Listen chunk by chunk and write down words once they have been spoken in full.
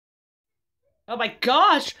Oh my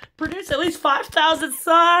gosh! Produce at least 5,000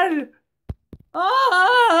 sun! Ah!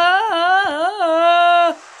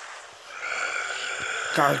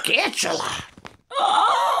 Gargantula!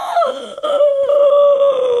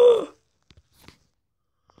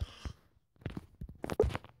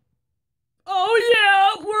 Oh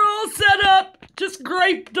yeah, we're all set up. Just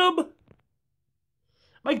graped them.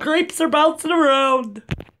 My grapes are bouncing around.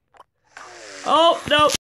 Oh no,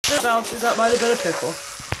 they're bouncing. That might have been a pickle.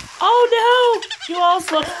 Oh no, you all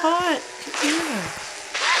look hot. Yeah.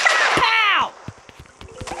 Pow!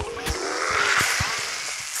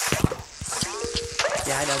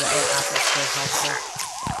 Yeah, I know that apple's so helpful.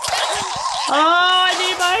 Oh, I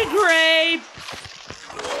need my grape.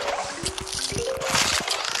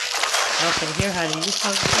 Okay, here, honey. You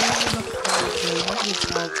talk to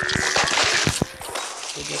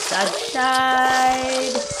the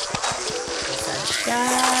sunshine. The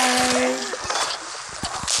sunshine.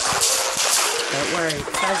 Don't worry,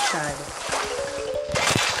 sunshine.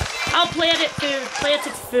 Oh, planet food.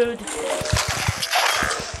 Planted food.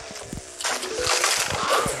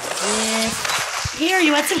 Here,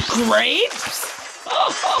 you want some grapes?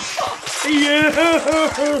 Yeah.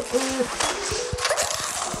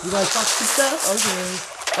 You guys fuck some stuff? Okay.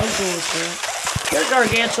 I'm cool with that. You're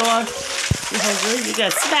gargantua. You hungry? You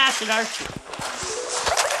gotta smash it, aren't you?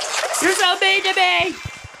 You're so mean to me!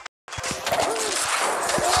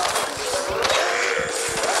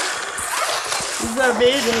 You're so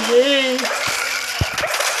mean to me!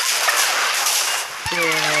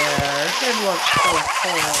 Yeah, it didn't look so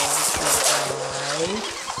cool.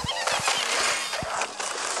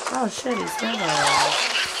 Oh shit, he's dead already.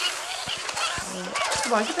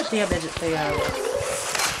 Come on, get the damn midget thing out of it.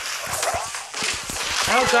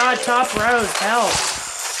 Oh god, top rows, help.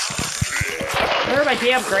 Where are my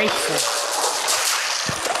damn grapes at?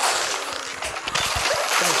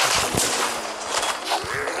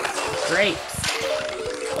 Grapes.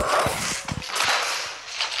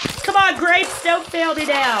 Come on, grapes, don't fail me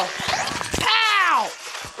now. Pow!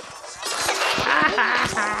 Ha ha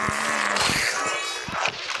ha!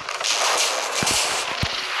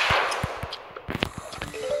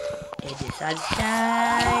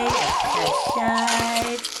 Sunshine,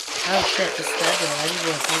 sunshine. Oh shit, the study. I need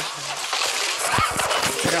more sunshine. I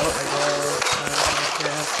forgot what my goal is.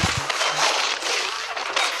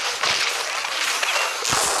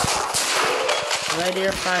 Am I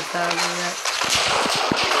near 5,000 yet?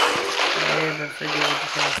 I am, but forget what the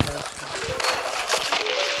 5,000.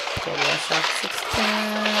 Okay, let's shop 6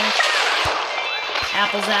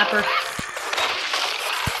 Apple Zapper.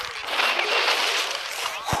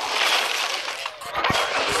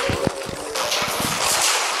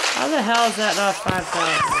 How the hell is that not 5,000?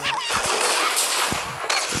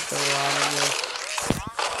 Just a lot of this.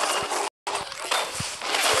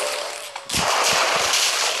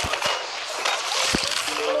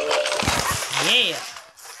 Yeah!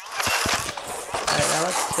 Alright, now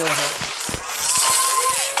let's kill her.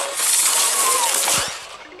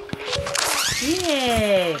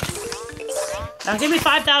 Yay! Now give me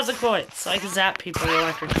 5,000 coins so I can zap people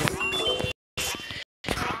electrically.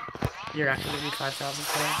 You're not gonna give me 5,000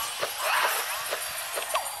 coins.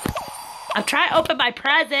 I'm trying to open my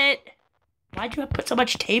present. Why'd you put so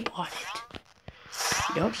much tape on it?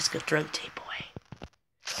 You don't just go throw the tape away.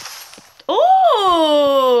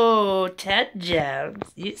 Ooh, 10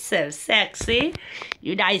 gems. You so sexy.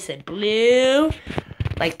 You nice and blue.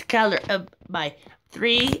 Like the color of my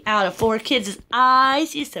 3 out of 4 kids'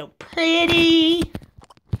 eyes. You so pretty.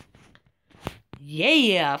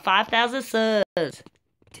 Yeah, 5,000 subs.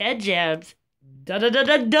 10 gems. Dun dun dun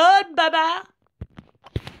dun dun, bye bye.